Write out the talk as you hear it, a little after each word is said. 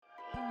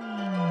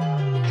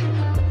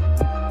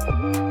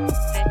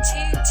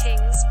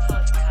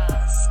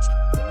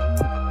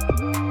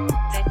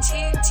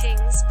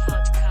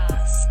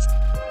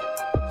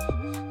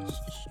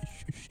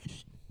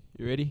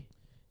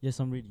Yes,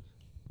 I'm ready.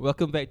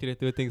 Welcome back to the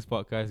 2Tings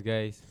podcast,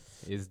 guys.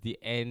 It's the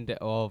end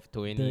of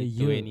The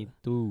year.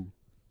 2022.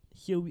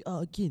 Here we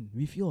are again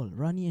with y'all,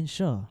 Ranii and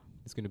Shah.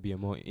 It's going to be a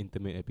more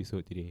intimate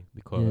episode today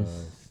because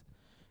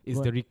it's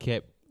What- the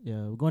recap.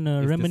 Yeah, we're gonna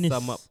It's the reminisce.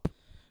 sum up.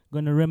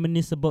 Gonna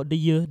reminisce about the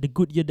year, the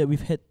good year that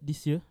we've had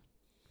this year.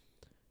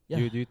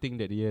 Yeah, Do you think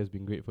that the year has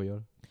been great for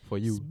y'all? For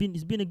you?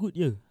 it's been a good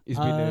year. It's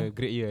been a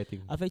great year, I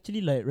think. I've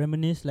actually like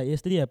reminisced. Like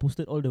yesterday, I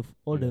posted all the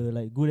Yeah.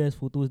 like good ass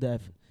photos that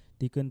I've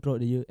taken throughout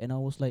the year, and I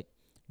was like,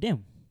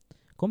 damn.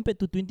 Compared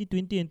to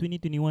 2020 and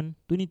 2021,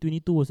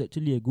 2022 was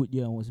actually a good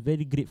year. I was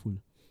very grateful,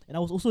 and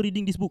I was also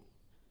reading this book,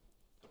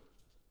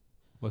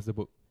 What's the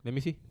book? Let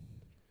me see.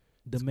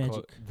 The It's Magic.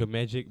 called The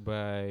Magic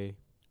by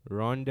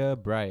Rhonda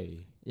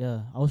Bry.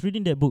 Yeah, I was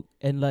reading that book,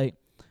 and like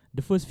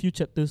the first few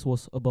chapters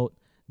was about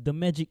the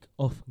magic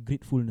of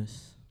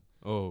gratefulness.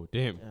 Oh,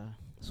 damn. Yeah,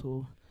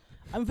 so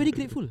I'm very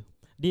grateful.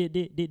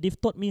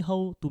 They've taught me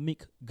how to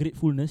make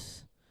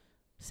gratefulness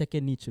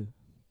second nature,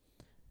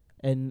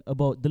 and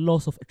about the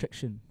laws of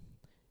attraction.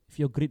 If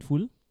you're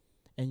grateful,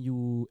 and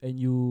you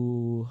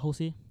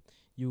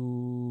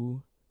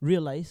you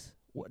realize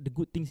what the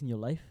good things in your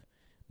life,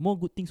 more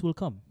good things will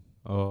come.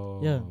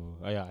 Oh. Yeah.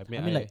 Yeah, I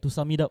mean, like to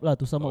sum it up lah,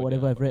 to sum up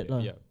whatever I've read lah.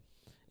 Yeah.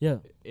 Yeah.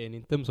 And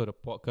in terms of the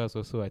podcast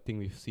also, I think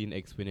we've seen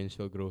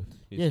exponential growth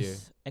this year.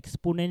 Yes,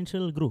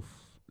 exponential growth.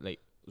 Like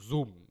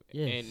Zoom.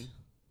 Yes. And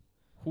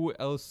who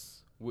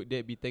else would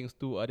that be thanks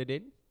to other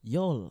than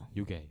Y'all,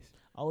 you guys?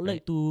 I would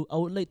Right.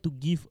 like to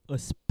give a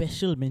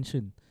special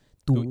mention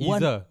to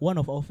Iza. one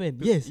of our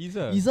fans. To Yes,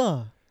 Iza.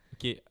 Iza.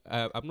 Okay,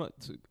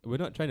 we're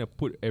not trying to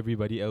put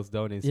everybody else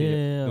down and Yeah, say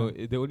yeah, that.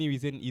 yeah. No, the only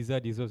reason Iza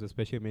deserves a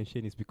special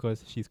mention is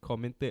because she's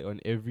commented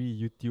on every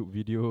YouTube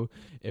video,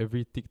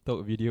 every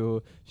TikTok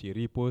video. She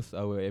reposts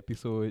our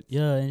episodes.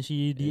 Yeah, and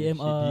she and DM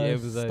she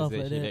us DMs us stuff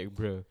and like she that. like,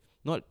 bruh.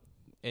 Not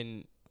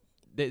and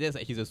that's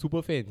like she's a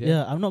super fan.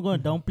 Yeah, I'm not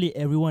gonna downplay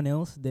everyone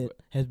else that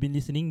has been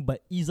listening,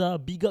 but Iza,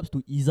 big ups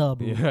to Iza,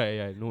 bro.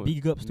 Yeah. No,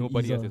 Big ups to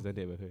nobody Iza. else has done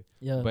that but her.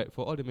 Yeah, But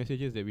for all the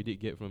messages that we did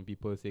get from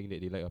people saying that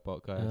they like our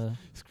podcast, yeah.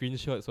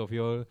 screenshots of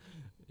y'all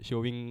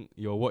showing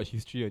your watch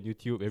history on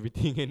YouTube,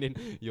 everything, and then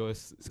your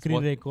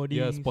Screen recording.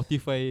 yeah,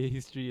 Spotify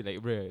history, like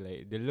bruh,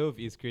 like the love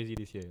is crazy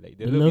this year. Like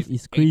the The love love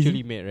is crazy.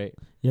 actually mad, right?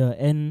 Yeah,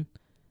 and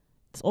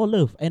it's all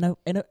love, and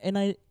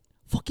I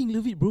fucking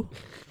love it, bro.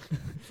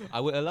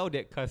 I will allow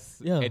that cuss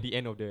Yeah. at the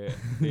end of the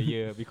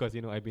year because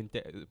I've been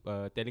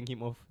telling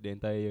him off the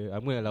entire year.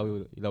 I'm gonna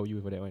allow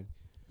you for that one.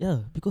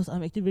 Yeah, because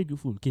I'm actually very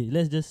grateful. Okay,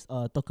 let's just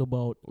talk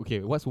about.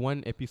 Okay, what's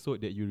one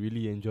episode that you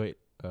really enjoyed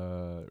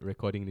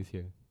recording this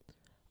year?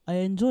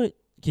 I enjoyed.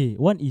 Okay,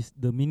 one is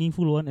the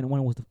meaningful one, and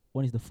one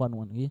is the fun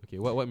one. Okay, Okay,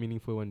 what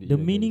meaningful one did the you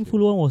enjoy this meaningful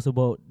year? one was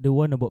about the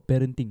one about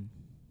parenting.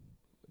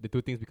 The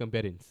 2Tings become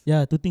parents.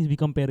 Yeah, 2Tings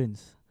become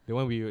parents. The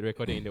one we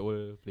recorded in the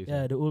old place.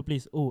 Yeah, the old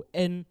place. Oh,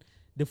 and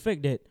the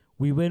fact that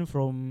we went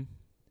from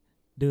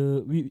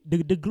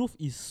the growth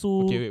is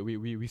so. Okay, wait,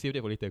 we saved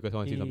that for later because I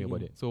want to say something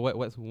about Yeah. that. So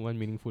what's one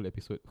meaningful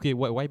episode? Okay,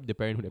 why the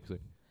parenthood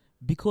episode?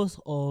 Because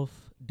of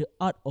the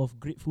art of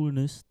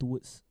gratefulness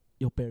towards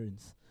your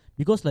parents.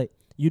 Because like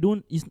you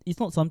don't, it's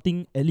not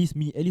something, at least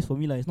for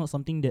me like, it's not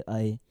something that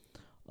I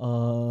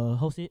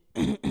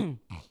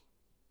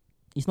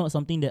it's not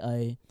something that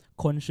I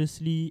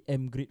consciously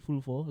am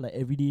grateful for. Like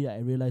every day I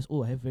realize,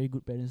 oh, I have very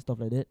good parents, stuff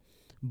like that.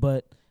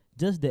 But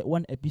just that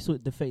one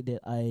episode, the fact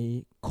that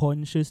I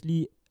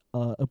consciously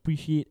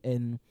appreciate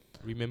and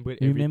Remember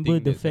remember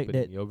everything the that's fact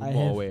happening. that You're I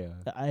more have aware.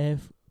 that I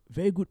have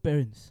very good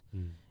parents.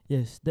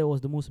 Yes, that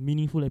was the most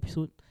meaningful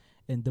episode.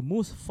 And the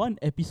most fun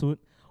episode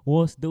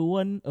was the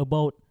one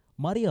about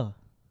Maria.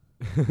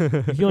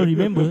 If you all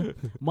remember,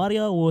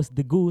 Maria was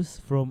the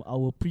ghost from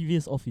our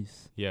previous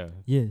office. Yeah.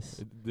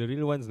 Yes. The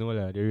real ones know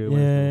lah. The real Yeah,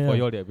 ones know. yeah, For yeah.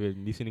 y'all that have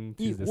been listening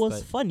since It the was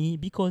start. funny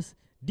because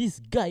this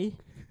guy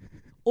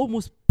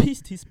almost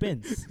pissed his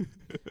pants.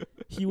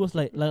 He was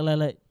like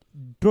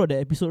throughout the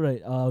episode,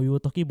 right? We were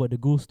talking about the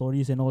ghost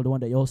stories and all, the one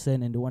that y'all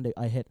sent and the one that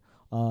I had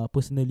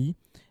personally.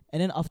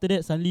 And then after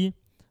that, suddenly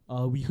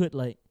we heard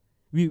like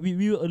we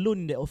were alone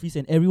in the office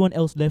and everyone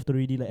else left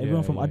already. Like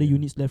everyone from other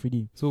units left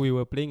already. So we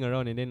were playing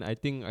around and then I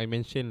think I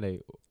mentioned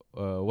like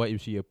what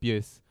if she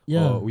appears?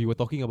 Yeah. Or we were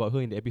talking about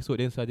her in the episode,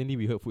 then suddenly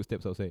we heard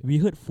footsteps outside. We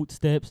heard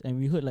footsteps and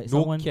we heard like No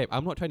someone. cap.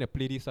 I'm not trying to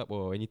play this up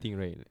or anything,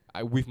 right?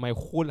 With my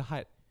whole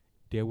heart,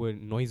 there were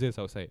noises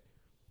outside.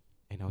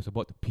 And I was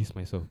about to piss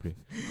myself, bro.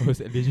 I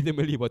was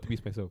legitimately about to piss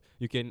myself.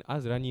 You can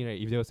ask Rani,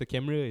 right? If there was a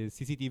camera, a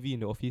CCTV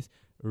in the office,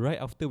 right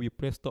after we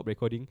pressed stop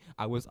recording,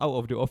 I was out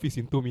of the office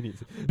in 2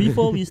 minutes.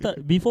 Before we stop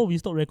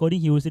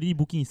recording, he was already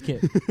booking his cab.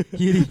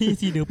 He already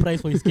see the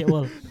price for his cab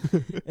all.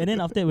 And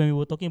then after when we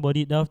were talking about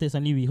it, then after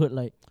suddenly we heard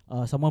like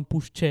someone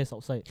push chairs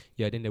outside.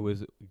 Yeah, then there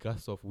was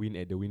gusts of wind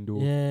at the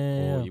window.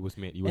 Yeah. Oh, it was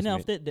mad. It was And then mad.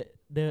 after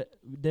that,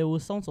 there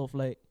was sounds of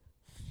like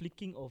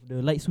flicking of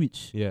the light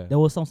switch. Yeah. There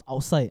was sounds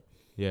outside.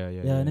 Yeah,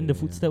 And then the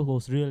footsteps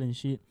was real and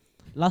shit.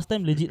 Last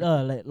time legit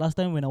like last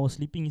time when I was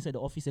sleeping inside the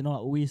office and all, I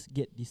always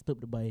get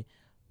disturbed by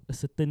a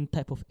certain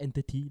type of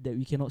entity that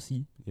we cannot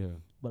see. Yeah.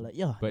 But like,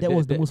 yeah, But that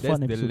was the most fun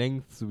that's the episode.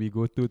 lengths we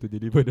go to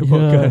deliver the Yeah.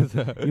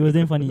 podcast. It was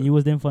damn funny. It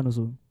was damn fun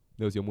also.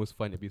 That was your most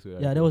fun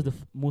episode. Yeah, that was the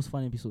most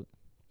fun episode.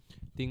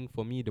 I think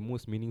for me the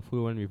most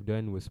meaningful one we've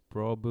done was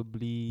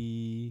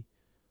probably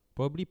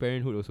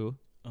Parenthood also.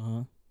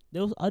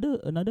 There was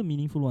another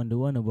meaningful one. The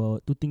one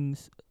about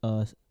 2Tings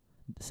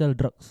sell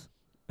drugs.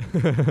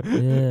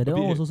 Yeah, that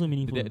one was also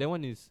meaningful. That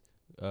one is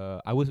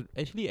I was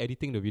actually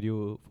editing the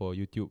video for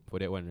YouTube for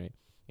that one, right?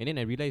 And then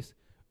I realized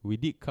we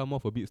did come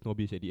off a bit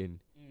snobbish at the end.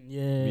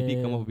 Yeah, We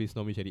did come off a bit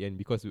snobbish at the end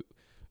because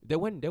that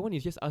one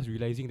is just us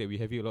realizing that we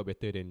have it a lot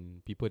better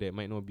than people that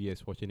might not be as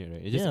fortunate,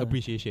 right? It's just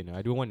appreciation.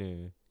 I don't want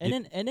to.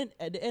 And then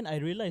at the end I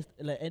realized,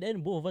 like at the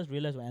end both of us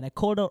realized, right, and I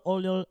called out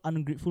all y'all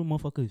ungrateful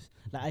motherfuckers.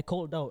 Like I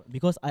called out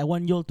because I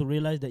want y'all to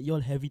realize that y'all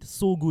have it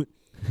so good.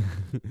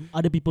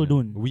 Other people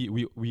don't.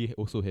 We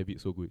also have it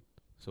so good.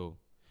 So,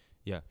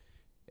 yeah.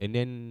 And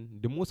then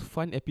the most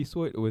fun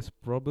episode was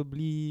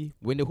probably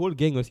when the whole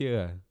gang was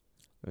here.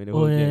 When the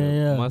whole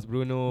gang, Mas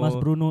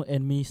Bruno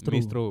and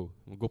Mistro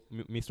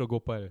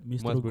Gopal.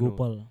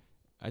 Gopal.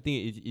 I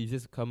think it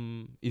just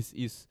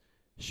is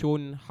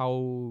shown how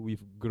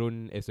we've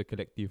grown as a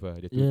collective,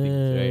 the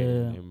 2Tings,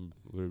 right? And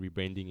we're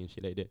rebranding and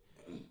shit like that.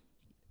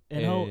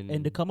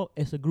 And they come up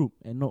as a group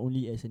and not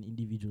only as an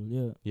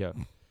individual. Yeah.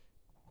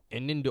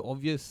 And then the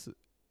obvious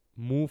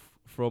move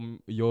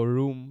from your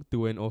room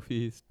to an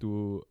office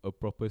to a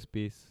proper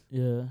space.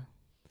 Yeah.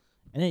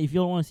 And then if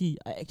y'all want to see,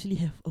 I actually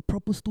have a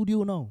proper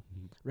studio now.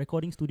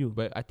 Recording studio.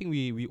 But I think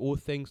we owe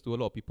thanks to a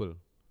lot of people,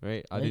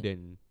 right? Other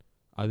than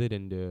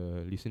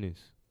the listeners.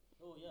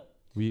 Oh yeah.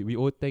 We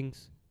owe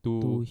thanks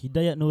to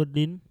Hidayat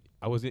Nordin.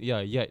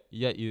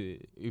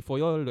 For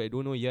y'all that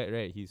don't know Yat,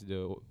 right? He's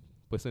the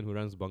person who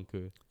runs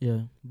Bunker.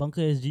 Yeah.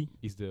 Bunker SG.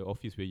 Is the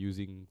office we're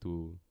using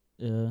to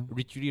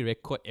literally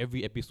record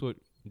every episode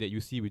that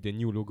you see with the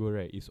new logo,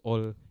 right? It's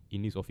all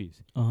in his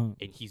office. And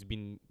he's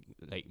been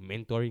like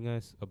mentoring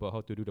us about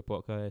how to do the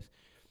podcast.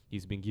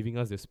 He's been giving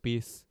us the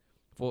space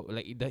for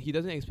like he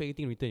doesn't expect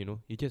anything in return, you know.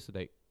 He just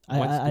like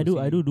I do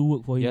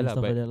work for him and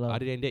stuff like that.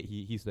 Other than that,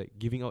 he's like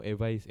giving out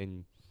advice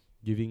and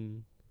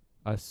giving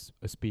us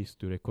a space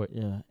to record.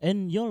 Yeah.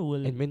 And y'all will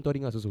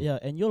mentoring us also. Yeah,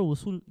 and y'all will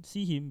soon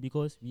see him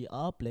because we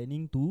are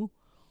planning to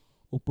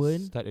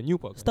start a new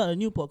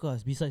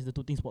podcast besides the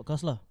 2Tings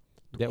podcast lah.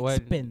 That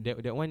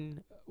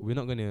one we're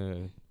not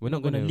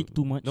gonna leak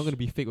too much. Not gonna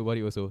be fake about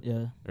it also.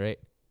 Yeah. Right?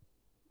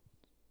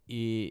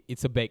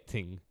 It's a bag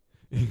thing.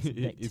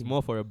 It's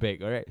more for a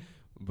bag, alright?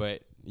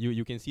 But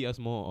you can see us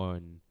more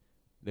on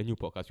the new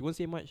podcast. We won't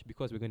say much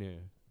because we're gonna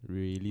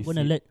release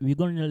we're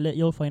gonna let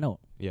y'all find out.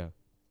 Yeah.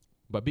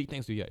 But big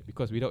thanks to Yat,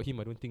 because without him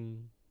I don't think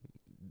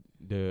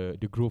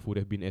the growth would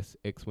have been as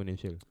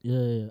exponential.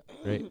 Yeah.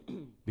 Right?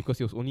 Because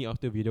it was only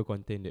after video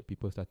content that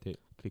people started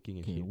clicking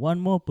and shit. One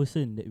more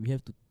person that we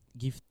have to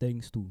give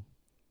thanks to.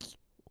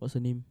 What's her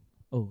name?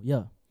 Oh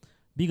yeah.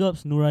 Big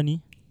ups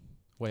Nurani.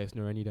 What has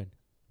Nurani done?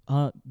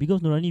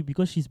 Because Nurani,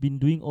 because she's been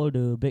doing all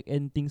the back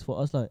end things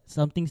for us, like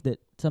some things that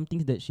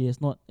she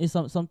has not,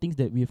 some things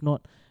that we have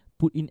not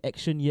put in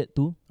action yet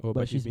too. Oh,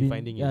 but she's been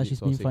finding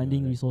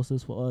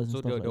resources for us. So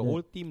and stuff the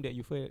whole team that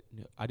you've heard,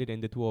 other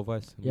than the two of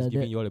us, is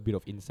giving you all a bit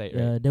of insight,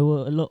 right? Yeah, there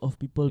were a lot of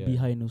people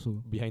behind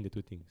also. Behind the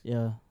 2Tings.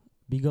 Yeah,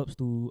 big ups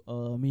to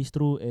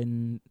Ministro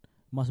and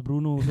Mas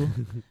Bruno also,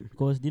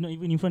 because they're not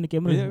even in front of the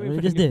camera. They're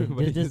just there.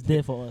 They're just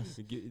there for us.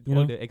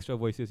 All the extra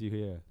voices you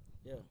hear.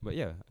 Yeah. But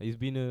yeah, it's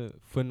been a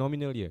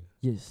phenomenal year.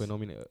 Yes.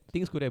 Phenomenal.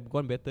 Things could have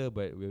gone better,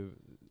 but we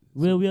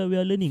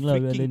are learning lah.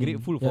 We are learning.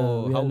 Grateful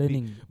for how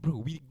learning. Bro,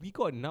 we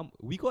got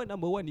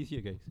number one this year,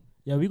 guys.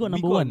 Yeah, we got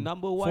number one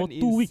for in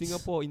 2 weeks.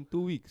 Singapore in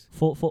 2 weeks.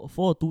 For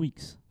 2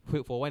 weeks. For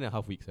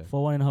 1.5 weeks.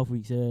 For 1.5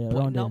 weeks, yeah.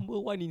 But number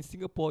one in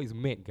Singapore is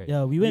mad, guys.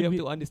 Yeah, you have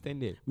to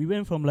understand that. We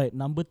went from like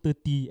number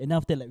 30, and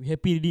after like we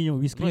happy already,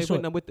 we screenshot. We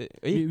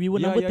were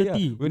number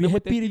 30. We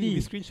happy already.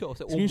 We screenshot.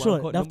 Oh my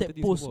God, after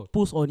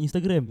post on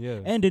Instagram. Yeah.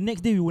 And the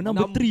next day we were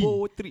number 3.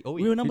 Oh,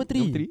 we were number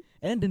 3.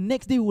 And then the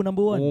next day we were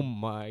number 1. Oh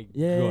my God.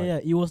 Yeah.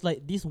 It was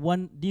like this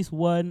one in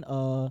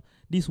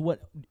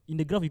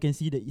the graph you can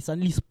see that it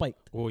suddenly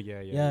spiked. Oh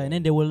yeah. And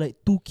then there were like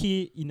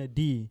 2K in a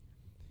day.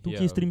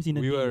 2K streams in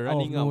a day. We were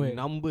running up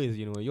numbers,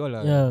 you know. Y'all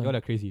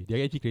are crazy.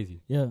 They're actually crazy.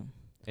 Yeah.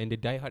 And the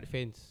diehard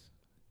fans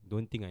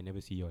don't think I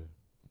never see y'all.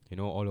 You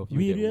know, all of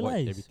you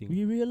watch everything.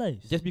 We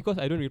realize. Just because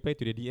I don't reply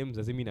to the DMs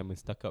doesn't mean I'm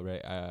stuck up,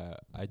 right?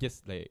 I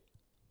just like,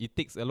 it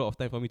takes a lot of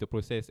time for me to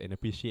process and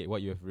appreciate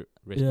what you have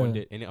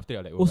responded. And then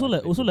after that, also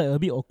like a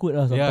bit awkward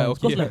sometimes. Yeah,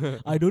 okay. Cause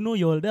like I don't know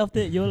y'all. Then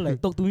after y'all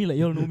like talk to me like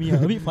y'all know me. A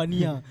bit funny.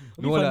 No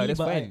lah, that's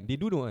fine. They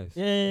do know us.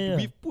 Yeah.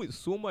 We've put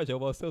so much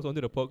of ourselves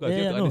onto the podcast.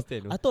 You have to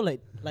understand. I thought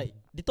like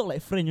they talk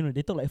like friends, you know.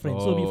 They talk like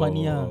friends. So a bit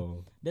funny.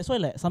 That's why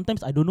like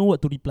sometimes I don't know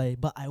what to reply,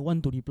 but I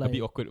want to reply. A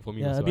bit awkward for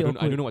me. Yeah, also.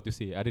 I don't know what to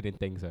say other than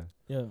thanks.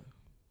 Yeah.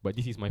 But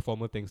this is my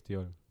formal thanks to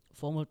y'all.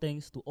 Formal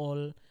thanks to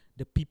all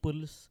the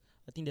peoples.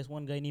 I think there's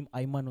one guy named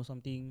Aiman or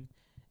something.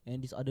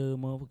 And this other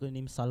motherfucker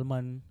named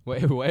Salman.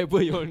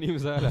 Whatever your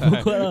names are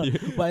lah.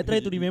 But I try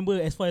to remember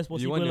as far as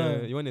possible.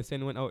 You wanna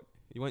send one out?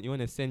 You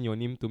want to send your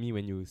name to me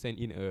when you send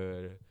in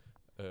a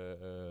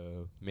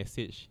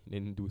message,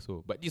 then do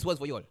so. But this was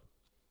for y'all.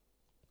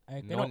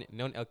 I cannot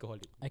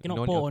Non-alcoholic. I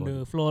cannot pour on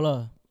the floor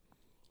lah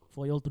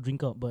for y'all to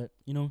drink up, but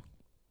you know.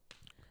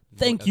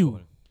 Thank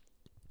you.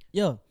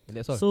 Yeah. And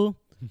that's all. So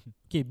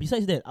okay,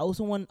 besides that, I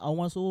also want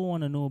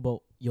to know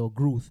about your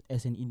growth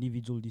as an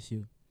individual this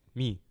year.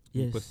 Me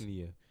Yes.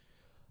 personally,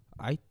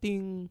 I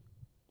think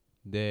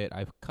that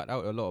I've cut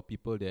out a lot of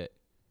people that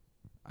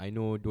I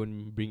know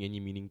don't bring any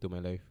meaning to my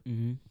life,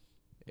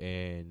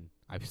 and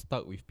I've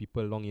stuck with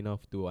people long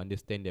enough to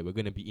understand that we're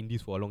gonna be in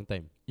this for a long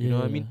time. You know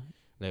what I mean?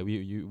 Like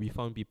we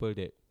found people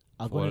that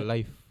for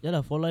life. Yeah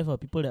lah, for life.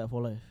 People that are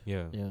for life.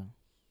 Yeah. Yeah.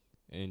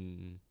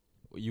 And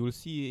you will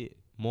see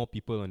more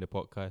people on the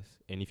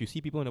podcast, and if you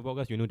see people on the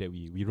podcast, you know that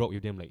we rock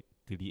with them like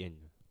till the end.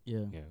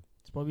 Yeah. Yeah.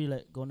 It's probably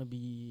like gonna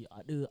be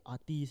other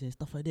artists and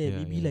stuff like that. Yeah,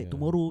 Maybe yeah, like yeah.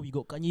 tomorrow we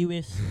got Kanye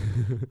West.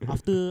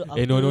 after No,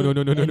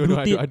 Andrew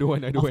Tate, I don't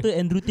want. after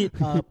Andrew Tate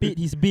paid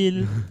his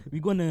bill,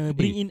 we gonna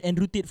bring in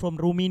Andrew Tate from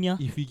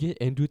Romania. If we get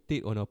Andrew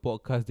Tate on a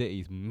podcast, that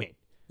is mad.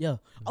 Yeah,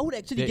 I would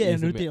actually That get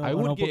is Andrew mad. Tate I on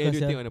would our get podcast.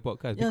 Andrew Tate on a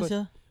podcast Yeah, because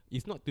yeah.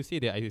 it's not to say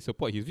that I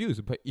support his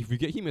views, but if we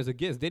get him as a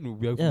guest, then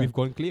Yeah. we've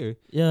gone clear.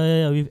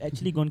 Yeah. We've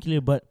actually gone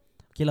clear, but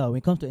okay lah. When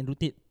it comes to Andrew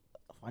Tate,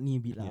 funny a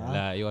bit lah. Yeah,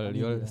 Funny you're a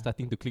bit lah.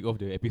 starting to click off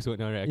the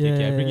episode now, right? Yeah,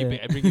 Okay, I bring yeah, it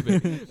back.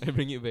 I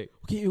bring it back.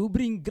 Okay, you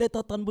bring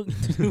Greta Thunberg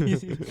into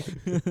this.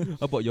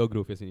 How about your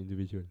growth as an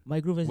individual? My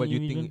growth as What an do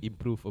you individual. think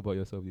improved about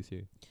yourself this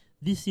year?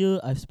 This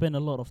year, I've spent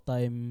a lot of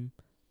time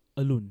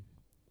alone.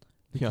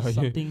 Which is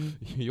something.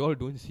 You all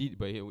don't see it,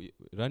 but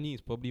Rani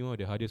is probably one of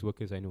the hardest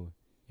workers I know,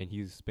 and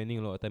he's spending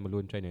a lot of time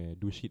alone trying to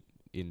do shit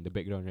in the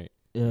background, right?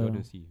 You all Yeah,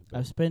 don't see.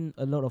 I've spent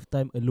a lot of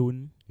time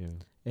alone, Yeah.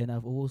 and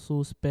I've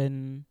also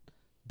spent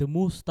the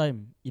most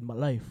time in my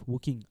life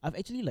working. I've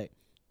actually like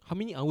How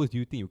many hours do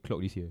you think you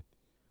clocked this year?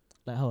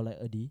 like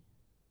a day,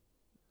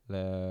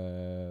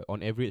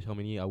 On average, how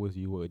many hours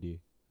do you work a day?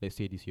 Let's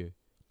say this year.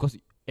 Because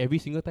every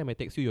single time I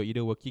text you, you're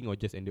either working or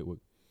just ended work.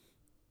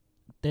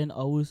 10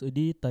 hours a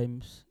day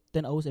times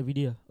 10 hours every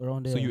day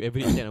around there. So you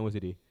average 10 hours a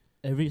day.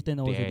 average 10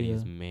 hours a That day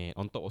is mad.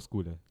 On top of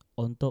school.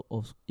 on top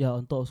of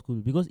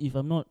school. Because if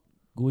I'm not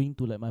going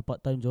to like my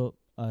part-time job,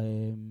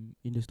 I'm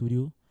in the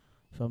studio.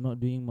 If I'm not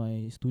doing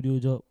my studio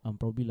job, I'm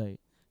probably like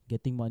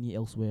getting money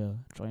elsewhere,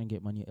 trying to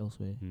get money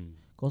elsewhere.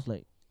 Cause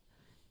like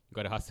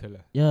Gotta hustle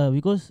lah. yeah,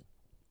 because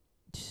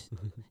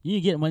you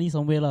need to get money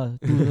somewhere lah.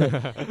 To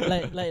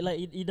like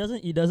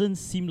it doesn't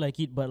seem like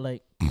it, but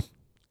like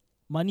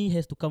money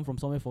has to come from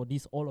somewhere for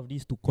all of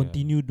this to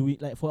continue doing,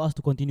 like for us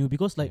to continue,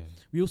 because like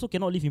we also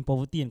cannot live in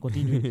poverty and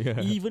continue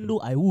it. Even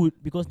though I would,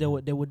 because there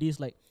were days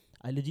like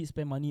I legit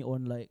spend money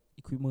on like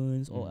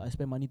equipments, or I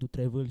spend money to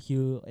travel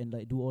here and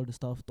like do all the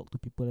stuff, talk to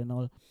people and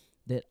all,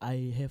 that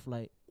I have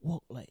like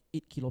walk like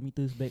 8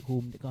 kilometers back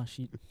home, that kind of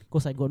shit,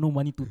 because I got no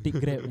money to take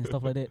Grab and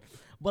stuff like that.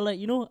 But like,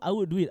 you know, I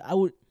would do it.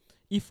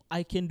 If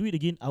I can do it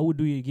again, I would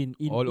do it again.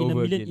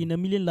 In a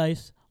million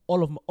lives,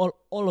 all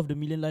of the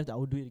million lives, I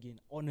would do it again.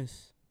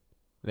 Honest.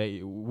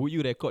 Like, would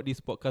you record this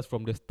podcast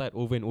from the start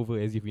over and over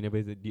as if we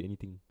never did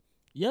anything?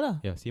 Yeah lah.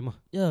 Yeah, same ah.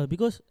 Yeah,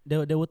 because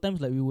there were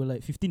times like we were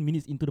like 15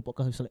 minutes into the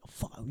podcast, we were like,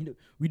 fuck,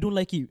 we don't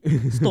like it.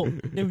 Stop.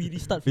 Then we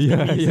restart 15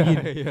 minutes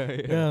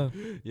again.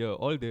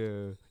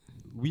 Yeah.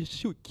 We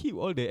should keep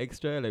all the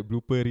extra like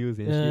blooper reels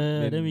and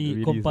shit. Then we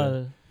release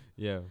compile.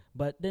 Yeah.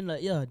 But then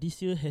like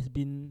this year has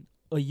been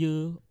a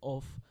year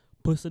of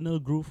personal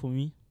growth for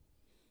me.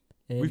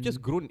 And We've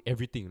just grown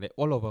everything, like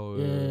all of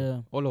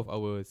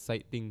our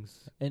side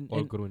things, and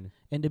grown.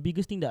 And the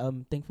biggest thing that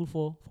I'm thankful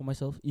for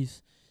myself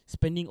is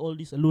spending all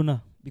this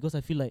alone because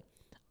I feel like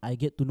I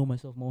get to know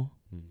myself more.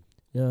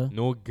 Yeah.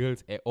 No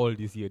girls at all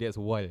this year. That's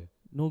wild.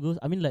 No girls.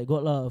 I mean, like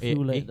got a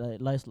few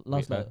last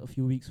Wait, like a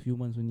few weeks, few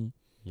months only.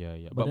 Yeah.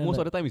 But But most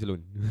of the time is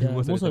alone. Yeah,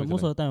 most of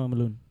the time I'm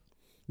alone,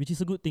 which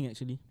is a good thing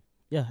actually.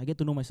 Yeah, I get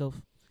to know myself,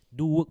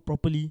 do work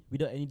properly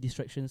without any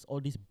distractions. All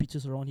these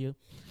bitches around here,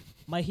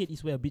 my head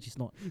is where a bitch is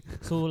not.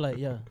 So like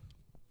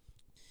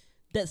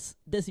that's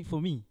it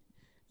for me.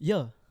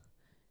 Yeah.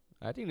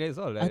 I think that's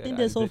all. I think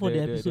that's all for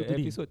the episode today.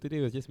 The episode today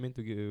was just meant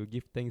to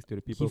give thanks to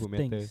the people who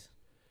matter,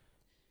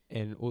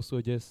 and also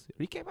just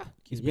recap.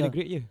 It's been a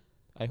great year.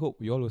 I hope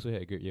we all also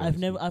had a great year.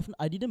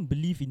 I didn't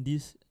believe in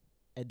this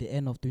at the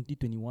end of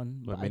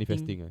 2021. But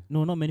manifesting.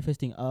 No, not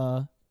manifesting.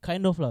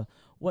 Kind of lah.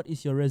 What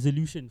is your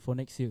resolution for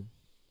next year?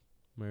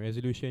 My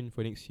resolution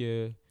for next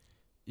year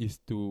is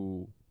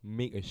to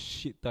make a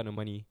shit ton of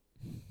money,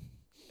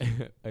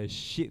 a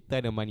shit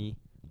ton of money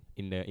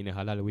in a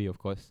halal way, of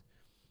course.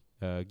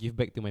 Give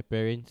back to my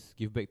parents,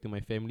 give back to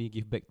my family,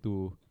 give back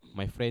to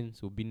my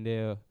friends who've been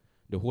there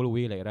the whole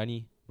way, like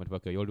Rani.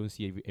 Motherfucker, y'all don't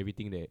see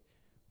everything that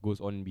goes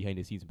on behind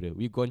the scenes, bro.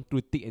 We've gone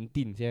through thick and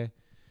thin, yeah.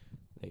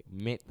 Like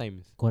mad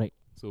times. Correct.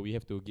 So we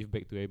have to give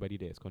back to everybody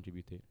that has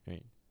contributed,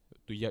 right?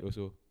 To Yat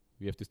also,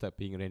 we have to start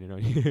paying rent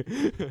around here.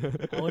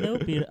 I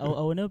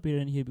will never pay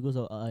rent here because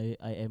I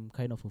am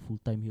kind of a full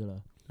time here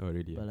lah. Oh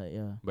really? But like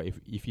But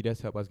if he does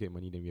help us get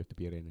money, then we have to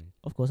pay rent, right?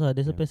 Of course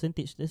there's a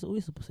percentage. There's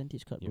always a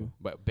percentage cut, bro.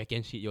 But back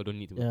end shit, y'all don't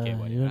need to Yeah, care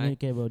about you it. don't need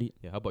to care about it.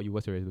 Yeah. How about you?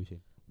 What's your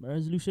resolution? My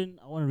resolution,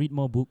 I want to read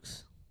more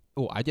books.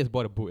 Oh, I just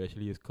bought a book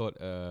actually. It's called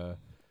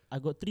I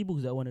got 3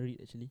 books that I want to read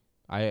actually.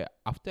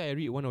 After I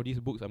read one of these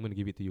books, I'm gonna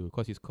give it to you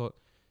because it's called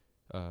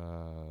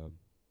uh,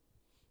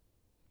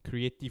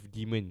 Creative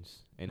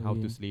Demons and How to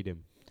Okay. Slay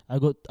Them. I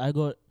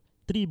got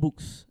 3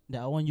 books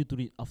that I want you to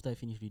read after I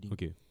finish reading.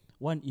 Okay.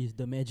 One is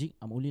The Magic.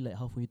 I'm only like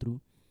halfway through.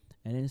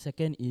 And then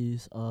second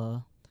is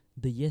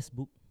The Yes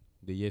book.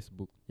 The Yes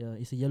book. Yeah,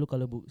 it's a yellow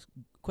color book. It's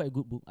quite a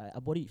good book. I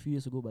bought it a few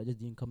years ago, but I just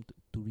didn't come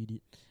to read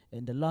it.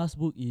 And the last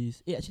book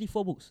is actually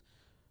 4 books.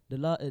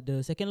 The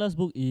second last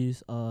book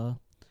is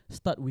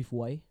Start with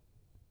Why.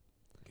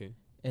 Okay.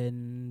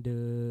 And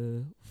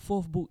the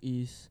 4th book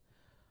is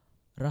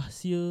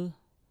Rahsia.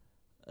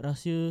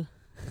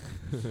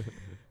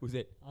 Who's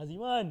that?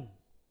 Aziman.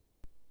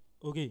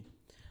 Okay.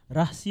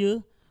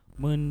 Rahsia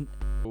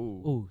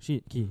Oh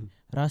shit. Okay.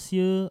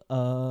 Rahsia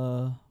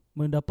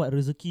mendapat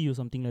rezeki or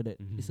something like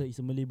that. Mhm. It's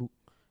a Malay book.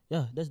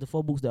 Yeah, that's the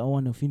 4 books that I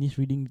want to finish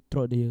reading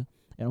throughout the year.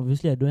 And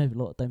obviously I don't have a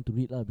lot of time to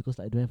read because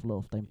I don't have a lot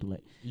of time to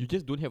like. You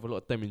just don't have a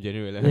lot of time in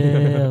general.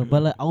 Yeah.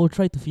 But like I will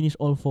try to finish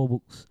all 4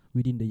 books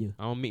within the year.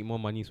 I want to make more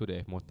money so that I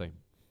have more time.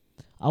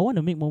 I want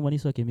to make more money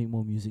so I can make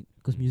more music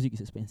because music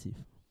is expensive.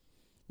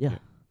 Yeah.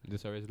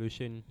 That's our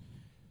resolution.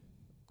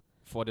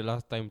 For the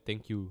last time,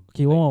 thank you.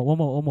 Okay, one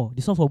more.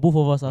 This one for both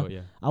of us. Oh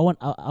yeah. I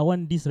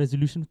want this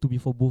resolution to be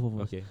for both of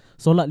us. Okay.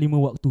 Solat 5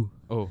 waktu.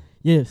 Oh.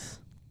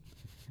 Yes.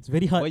 It's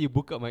very hard. Why you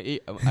book up my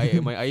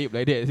my aib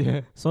like that?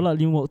 Yeah. Solat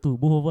 5 waktu.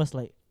 Both of us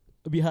like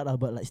a bit hard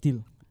but like still.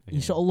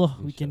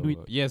 Inshallah we can do it.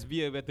 Yes,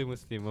 be a better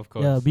Muslim, of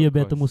course. Yeah, be a of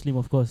better course. Muslim,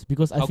 of course.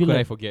 Because How I feel could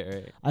like I forget,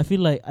 right? I feel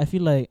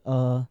like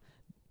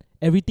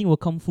everything will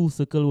come full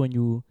circle when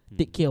you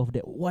take care of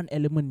that one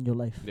element in your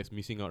life. That's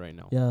missing out right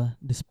now. Yeah,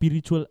 the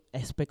spiritual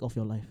aspect of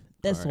your life.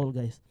 That's Alright. all,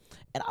 guys.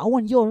 And I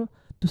want y'all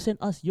to send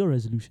us your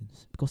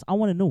resolutions because I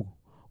want to know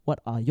what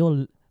are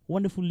your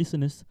wonderful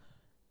listeners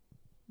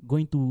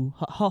going to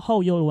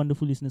how your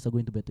wonderful listeners are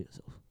going to better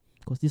yourself.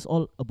 Because this is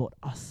all about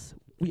us.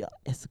 We are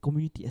as a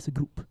community, as a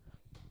group.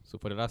 So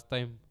for the last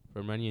time,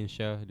 from Ranii and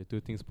Shah, the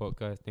 2Tings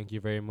podcast, thank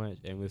you very much,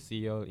 and we'll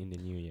see y'all in the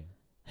new year.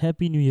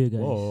 Happy New Year,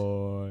 guys.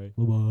 Bye.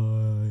 Bye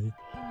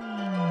bye.